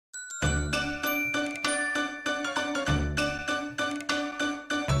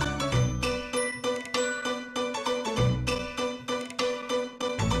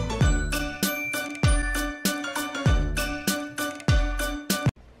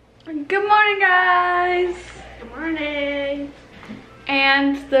Good morning, guys. Good morning.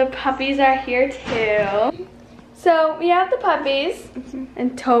 And the puppies are here too. So we have the puppies,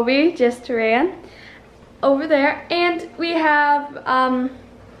 and Toby just ran over there, and we have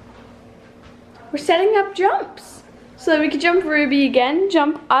we're setting up jumps so that we can jump Ruby again,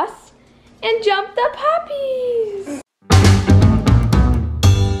 jump us, and jump the puppies.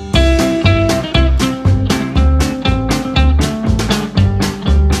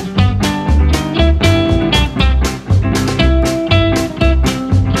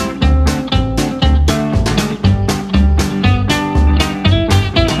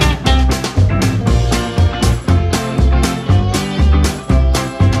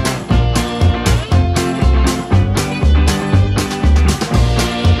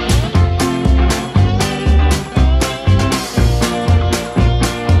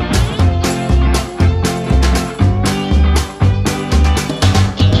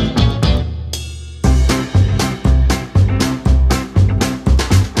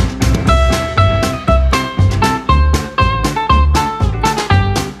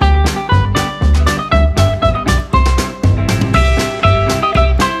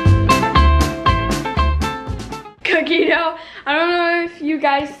 I don't know if you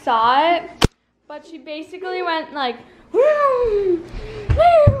guys saw it, but she basically went like, woo,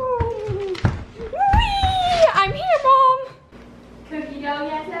 woo, wee, I'm here, Mom. Cookie dough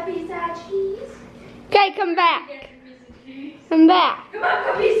gets a piece of cheese. Okay, come back. Come back. Come on,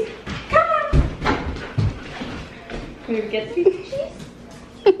 puppies. Come on. Ruby gets a piece of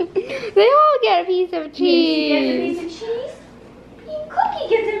cheese. They all get a piece of cheese. Lucy gets a piece of cheese. And Cookie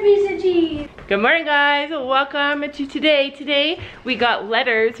gets a piece of cheese. Good morning, guys. Welcome to today. Today we got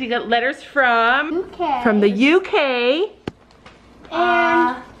letters. We got letters from the UK,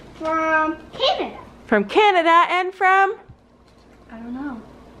 and from Canada. From Canada, and from I don't know.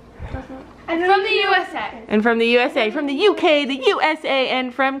 From the USA. And from the USA, from the UK, the USA,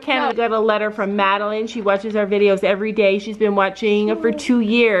 and from Canada. We got a letter from Madeline. She watches our videos every day. She's been watching for 2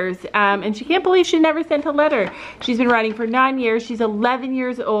 years, and she can't believe she never sent a letter. She's been riding for 9 years. She's 11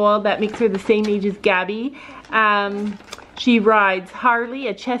 years old. That makes her the same age as Gabby. She rides Harley,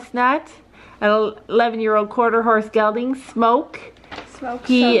 a chestnut, an 11-year-old quarter horse gelding, Smoke.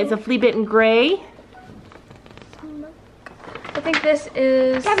 He is a flea-bitten gray. I think this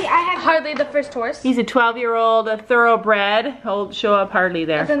is Gabby, I have Harley, the first horse. He's a 12-year-old thoroughbred. Hold, show up Harley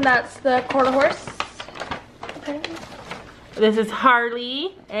there. And then that's the quarter horse. Okay. This is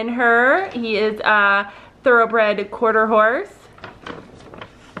Harley and her. He is a thoroughbred quarter horse.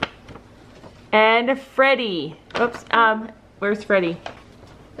 And Freddie. Oops. Where's Freddie?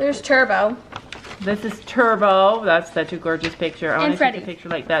 There's Turbo. This is Turbo. That's such a gorgeous picture. I want to take a picture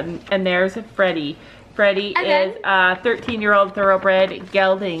like that. And there's Freddie. Freddie is a 13-year-old thoroughbred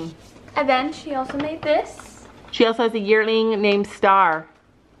gelding. And then she also made this. She also has a yearling named Star.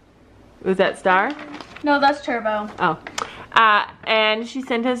 Was that Star? No, that's Turbo. Oh. And she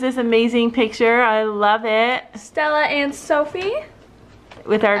sent us this amazing picture. I love it. Stella and Sophie.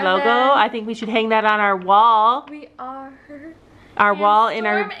 With our logo. I think we should hang that on our wall. We are. Our wall in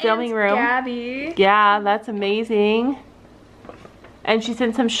our filming room. Gabby. Yeah, that's amazing. And she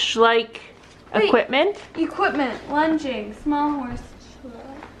sent some Schleich equipment. Lunging, small horse.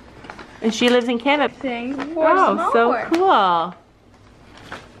 And she lives in Canada. Oh, so cool.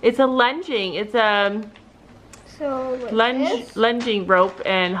 It's a lunging. It's a lunging rope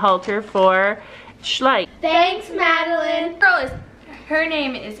and halter for Schleich. Thanks, Madeline. Her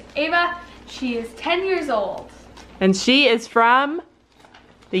name is Ava. She is 10 years old. And she is from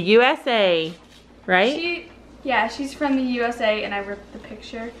the USA, right? She's from the USA, and I ripped the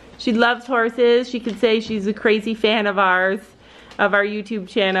picture. She loves horses. She could say she's a crazy fan of ours, of our YouTube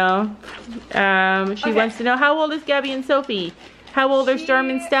channel. She wants to know, how old is Gabby and Sophie? How old are Storm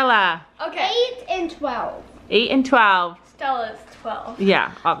and Stella? Okay. 8 and 12. 8 and 12. Stella's 12.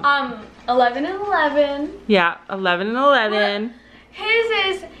 Yeah. 11 and 11. Yeah, 11 and 11.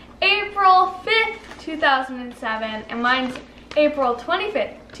 His is April 5th, 2007, and mine's April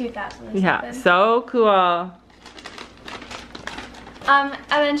 25th, 2007. Yeah, so cool. And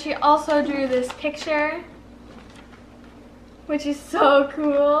then she also drew this picture, which is so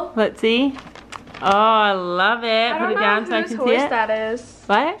cool. Let's see. Oh, I love it. Put it down so I can see it. I don't know whose horse that is.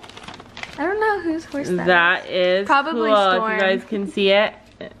 What? I don't know whose horse that is. That is probably cool. Storm. If you guys can see it.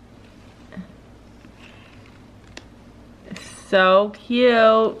 So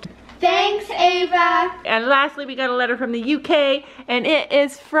cute. Thanks, Ava. And lastly, we got a letter from the UK, and it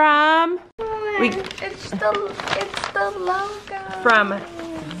is from It's the logo. From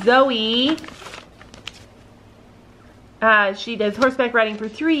Zoe. She does horseback riding for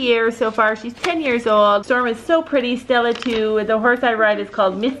 3 years so far. She's 10 years old. Storm is so pretty. Stella too. The horse I ride is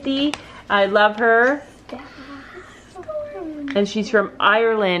called Misty. I love her. And she's from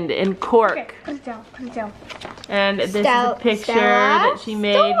Ireland in Cork. Okay, put it down, put it down. And this is a picture that she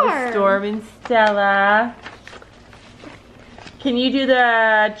made with Storm and Stella. Can you do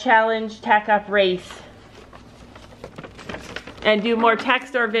the challenge tack up race? And do more tack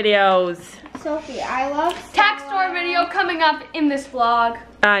store videos. Sophie, I love Stella. Tack store video coming up in this vlog.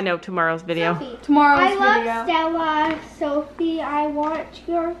 I know tomorrow's video. Sophie, Tomorrow's video. I love Stella. Sophie, I watch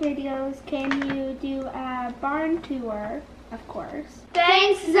your videos. Can you do a barn tour? Of course.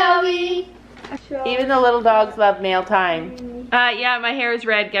 Thanks, Zoe. Even the little dogs love mail time. Yeah, my hair is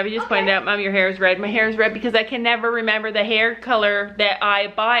red. Gabby just pointed out, Mom, your hair is red. My hair is red because I can never remember the hair color that I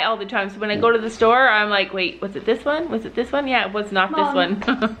buy all the time. So when I go to the store, I'm like, wait, was it this one? Was it this one? Yeah, it was not Mom, this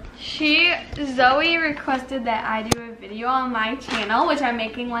one. Zoe requested that I do a video on my channel, which I'm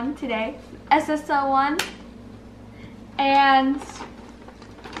making one today, SSO one. And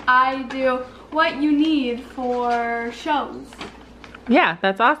I do what you need for shows. Yeah,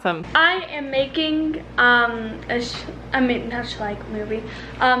 that's awesome. I am making SSO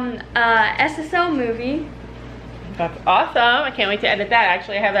movie. That's awesome. I can't wait to edit that.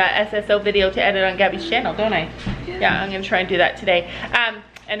 Actually, I have that SSO video to edit on Gabby's channel, don't I? Yeah, I'm gonna try and do that today.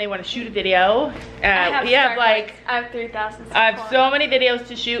 And they want to shoot a video. We have like, I have 3,000. I have so many videos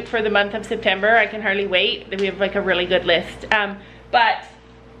to shoot for the month of September. I can hardly wait. We have like a really good list. But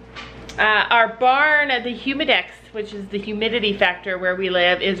our barn, the humidex, which is the humidity factor where we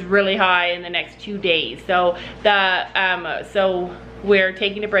live, is really high in the next 2 days. So so we're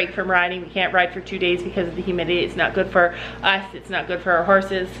taking a break from riding. We can't ride for 2 days because of the humidity. It's not good for us. It's not good for our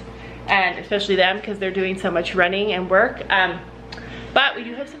horses, and especially them because they're doing so much running and work. But we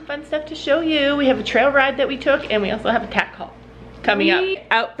do have some fun stuff to show you. We have a trail ride that we took, and we also have a tack haul coming up.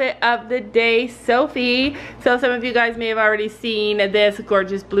 Outfit of the day, Sophie. So some of you guys may have already seen this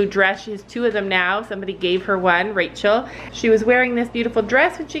gorgeous blue dress. She has 2 of them now. Somebody gave her one, Rachel. She was wearing this beautiful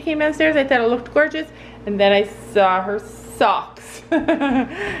dress when she came downstairs. I thought it looked gorgeous. And then I saw her socks.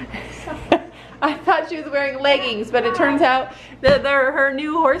 I thought she was wearing leggings, but it turns out that they're her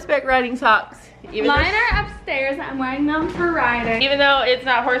new horseback riding socks. Mine are upstairs. I'm wearing them for riding. Even though it's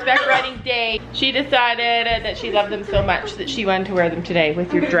not horseback riding day, she decided that she loved them so much that she wanted to wear them today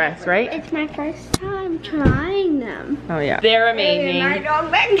with your dress, right? It's my first time trying them. Oh yeah. They're amazing. And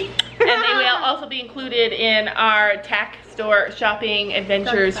they will also be included in our tack store shopping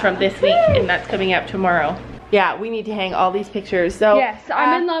adventures from this week, and that's coming out tomorrow. Yeah, we need to hang all these pictures. So yes,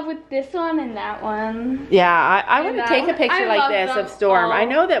 I'm in love with this one and that one. Yeah, I want to take a picture like this of Storm. I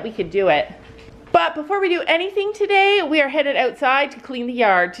know that we could do it. But before we do anything today, we are headed outside to clean the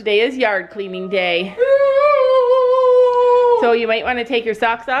yard. Today is yard cleaning day. So you might want to take your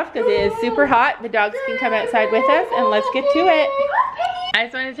socks off because it is super hot. The dogs can come outside with us, and let's get to it. I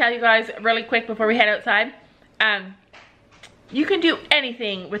just wanted to tell you guys really quick before we head outside. You can do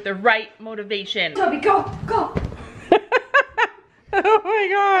anything with the right motivation. Toby, go, go. Oh my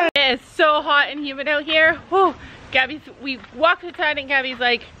God. It is so hot and humid out here. Whew. We walked outside and Gabby's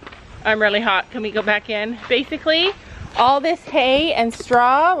like, I'm really hot. Can we go back in? Basically, all this hay and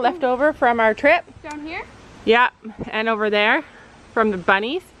straw left over from our trip. Down here? Yeah, and over there from the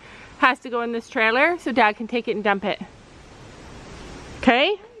bunnies has to go in this trailer so Dad can take it and dump it.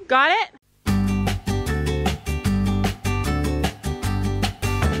 Okay, got it?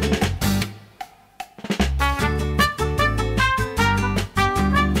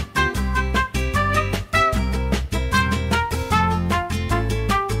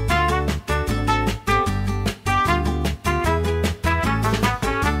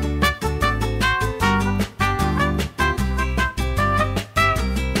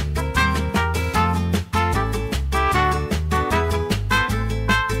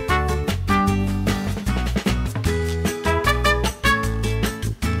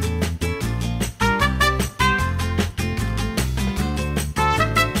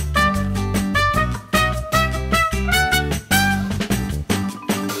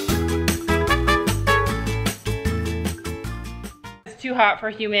 Too hot for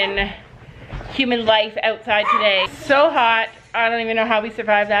human life outside today. So hot. I don't even know how we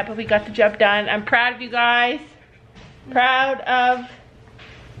survived that, but we got the job done. I'm proud of you guys. Proud of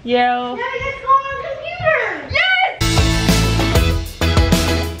you. Now you get to go on computer. Yes!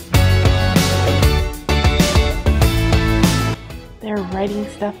 They're writing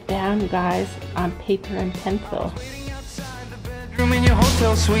stuff down, you guys, on paper and pencil. In your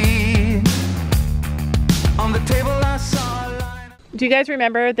hotel suite. On the table I saw a line. Do you guys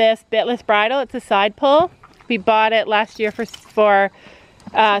remember this bitless bridle? It's a side pull. We bought it last year for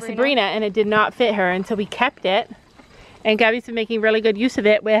Sabrina, and it did not fit her, and so we kept it. And Gabby's been making really good use of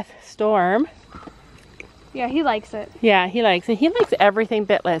it with Storm. Yeah, he likes it. Yeah, he likes it. He likes everything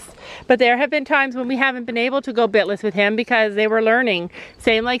bitless. But there have been times when we haven't been able to go bitless with him because they were learning.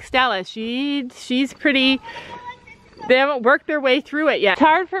 Same like Stella. She's pretty... They haven't worked their way through it yet. It's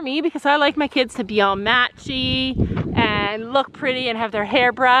hard for me because I like my kids to be all matchy and look pretty and have their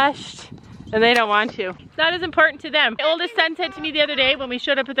hair brushed. And they don't want to. It's not as important to them. My oldest son said to me the other day when we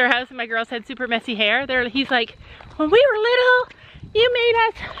showed up at their house and my girls had super messy hair, he's like, when we were little, you made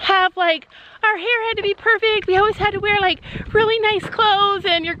us have like, our hair had to be perfect. We always had to wear like really nice clothes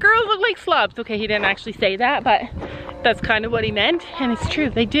and your girls look like slobs. Okay, he didn't actually say that, but that's kind of what he meant. And it's true,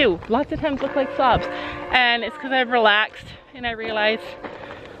 they do. Lots of times look like slobs. And it's because I've relaxed and I realize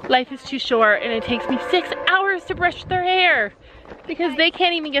life is too short and it takes me 6 hours to brush their hair because they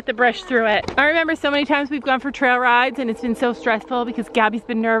can't even get the brush through it. I remember so many times we've gone for trail rides and it's been so stressful because Gabby's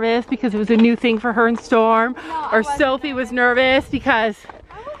been nervous because it was a new thing for her and Storm. Or Sophie was nervous because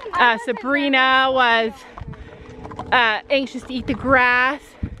Sabrina was anxious to eat the grass.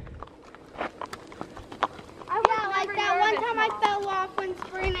 Yeah, like that one time I fell off when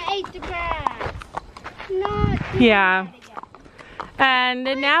Sabrina ate the grass. Yeah. And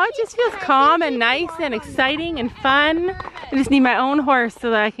now it just feels calm and nice and exciting and fun. I just need my own horse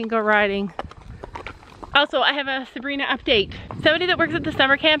so that I can go riding. Also, I have a Sabrina update. Somebody that works at the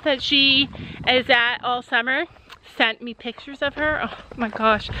summer camp that she is at all summer sent me pictures of her. Oh my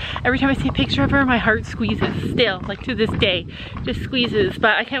gosh. Every time I see a picture of her, my heart squeezes still, like to this day. Just squeezes.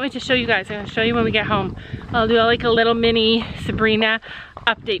 But I can't wait to show you guys. I'm going to show you when we get home. I'll do like a little mini Sabrina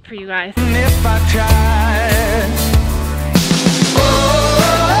update for you guys. If I tried,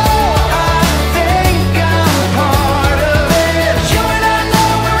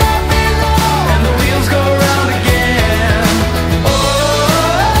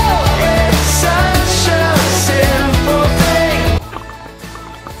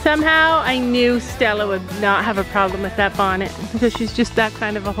 Somehow I knew Stella would not have a problem with that bonnet because she's just that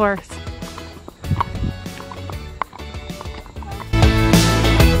kind of a horse.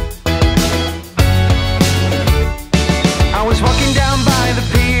 I was walking down by the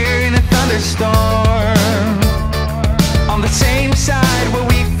pier in a thunderstorm, on the same side where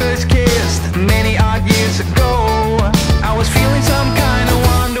we first kissed many odd years ago. I was feeling some kind of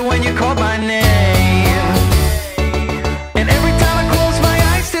wonder when you called my name, and every time I closed my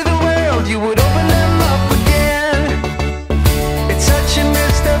eyes to the world, you would open them up again. It's such a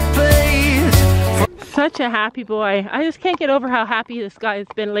messed up place. Such a happy boy. I just can't get over how happy this guy has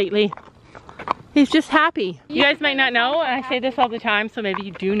been lately. He's just happy. You guys might not know, and I say this all the time, so maybe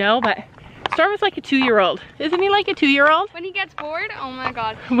you do know, but Storm is like a 2-year-old. Isn't he like a 2-year-old? When he gets bored, oh my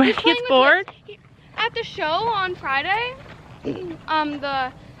god. When he gets bored? At the show on Friday,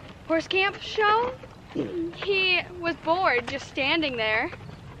 the horse camp show, he was bored just standing there.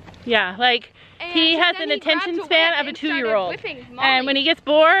 Yeah, like And he has then an he grabbed attention a span whip of a and started 2-year-old. whipping Molly. And when he gets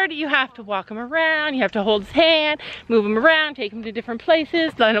bored, you have to walk him around, you have to hold his hand, move him around, take him to different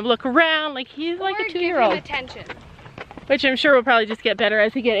places, let him look around. Like he's like a 2-year-old. Give him attention. Which I'm sure will probably just get better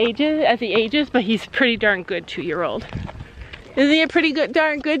as he ages, but he's a pretty darn good 2-year-old. Isn't he a pretty good,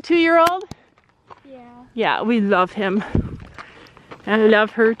 darn good 2-year-old? Yeah. Yeah, we love him. And I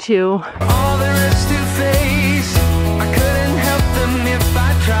love her too. All there is to face, I couldn't help them if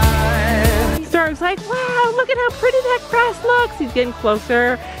I tried. Storm's like, wow, look at how pretty that grass looks. He's getting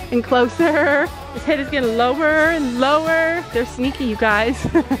closer and closer. His head is getting lower and lower. They're sneaky, you guys.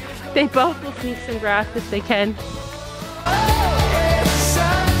 They both will sneak some grass if they can. It's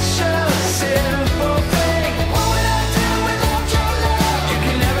such a simple thing. What would I do without your love? You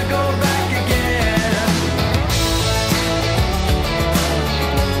can never go back again.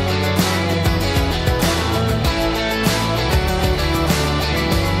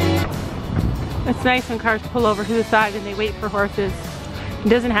 It's nice when cars pull over to the side and they wait for horses. It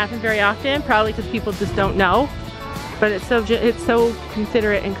doesn't happen very often, probably because people just don't know. But it's so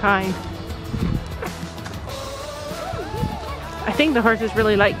considerate and kind. I think the horses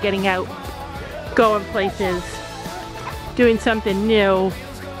really like getting out, going places, doing something new.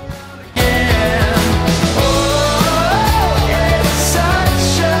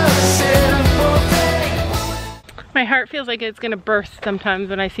 My heart feels like it's gonna burst sometimes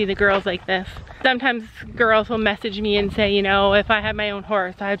when I see the girls like this. Sometimes girls will message me and say, you know, if I had my own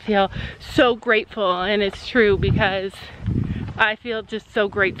horse, I'd feel so grateful. And it's true because I feel just so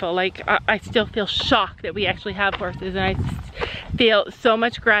grateful. Like I still feel shocked that we actually have horses, and I feel so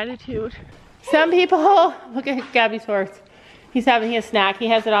much gratitude. Some people, look at Gabby's horse. He's having his snack. He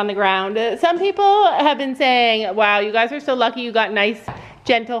has it on the ground. Some people have been saying, wow, you guys are so lucky you got nice,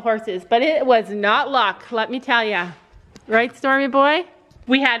 gentle horses. But it was not luck, let me tell you. Right, Stormy boy?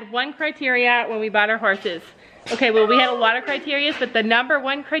 We had one criteria when we bought our horses. Okay, well, we had a lot of criteria, but the number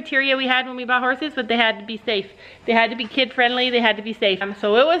one criteria we had when we bought horses was they had to be safe. They had to be kid-friendly. They had to be safe.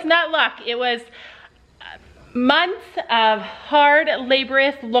 So it was not luck. It was months of hard,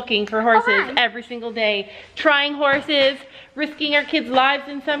 laborious looking for horses every single day. Trying horses, risking our kids' lives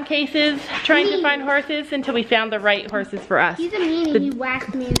in some cases, trying to find horses until we found the right horses for us. He's a meanie. He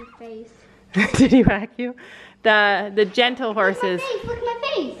whacked me in the face. Did he whack you? The gentle horses. Look at my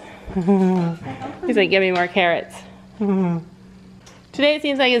face. He's like, give me more carrots. Today it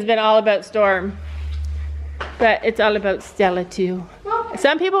seems like it's been all about Storm, but it's all about Stella too.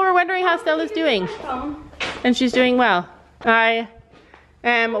 Some people were wondering how Stella's doing, and she's doing well. I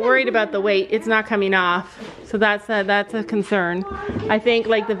am worried about the weight. It's not coming off, so that's a concern. I think,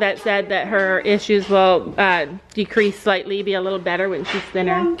 like the vet said, that her issues will decrease slightly, be a little better when she's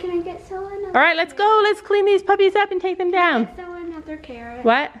thinner. Mom, can I get Stella another? All right, let's go. Let's clean these puppies up and take them down. Stella another carrot.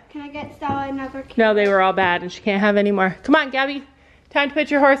 What? Can I get Stella another carrot? No, they were all bad and she can't have any more. Come on, Gabby. Time to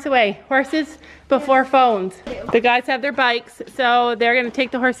put your horse away. Horses before phones. The guys have their bikes, so they're gonna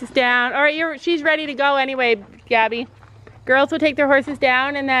take the horses down. All right, she's ready to go anyway, Gabby. Girls will take their horses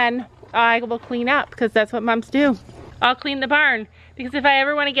down and then I will clean up because that's what moms do. I'll clean the barn because if I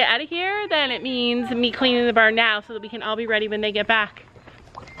ever want to get out of here, then it means me cleaning the barn now so that we can all be ready when they get back.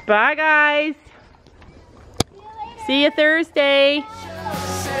 Bye, guys. See you Thursday.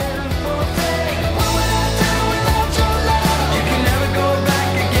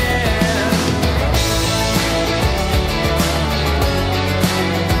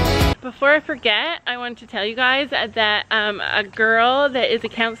 Before I forget, I want to tell you guys that a girl that is a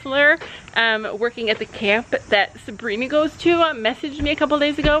counselor working at the camp that Sabrina goes to messaged me a couple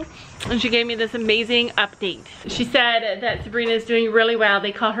days ago, and she gave me this amazing update. She said that Sabrina is doing really well.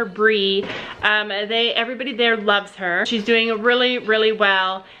 They call her Bree. Everybody there loves her. She's doing really, really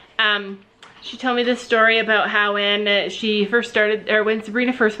well. She told me this story about how when she first started, or when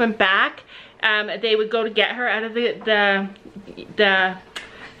Sabrina first went back, they would go to get her out of the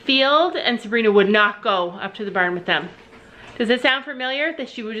field, and Sabrina would not go up to the barn with them. Does it sound familiar? That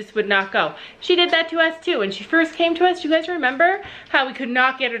she just would not go. She did that to us too. When she first came to us, you guys remember how we could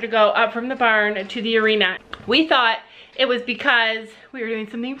not get her to go up from the barn to the arena? We thought it was because we were doing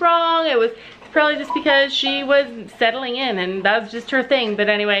something wrong. It was probably just because she was settling in and that was just her thing. But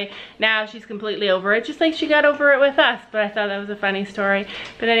anyway, now she's completely over it, just like she got over it with us. But I thought that was a funny story.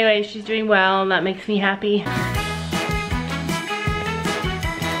 But anyway, she's doing well and that makes me happy.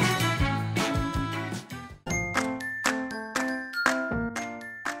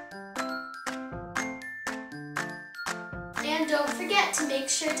 And don't forget to make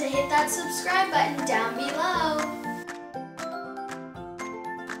sure to hit that subscribe button down below.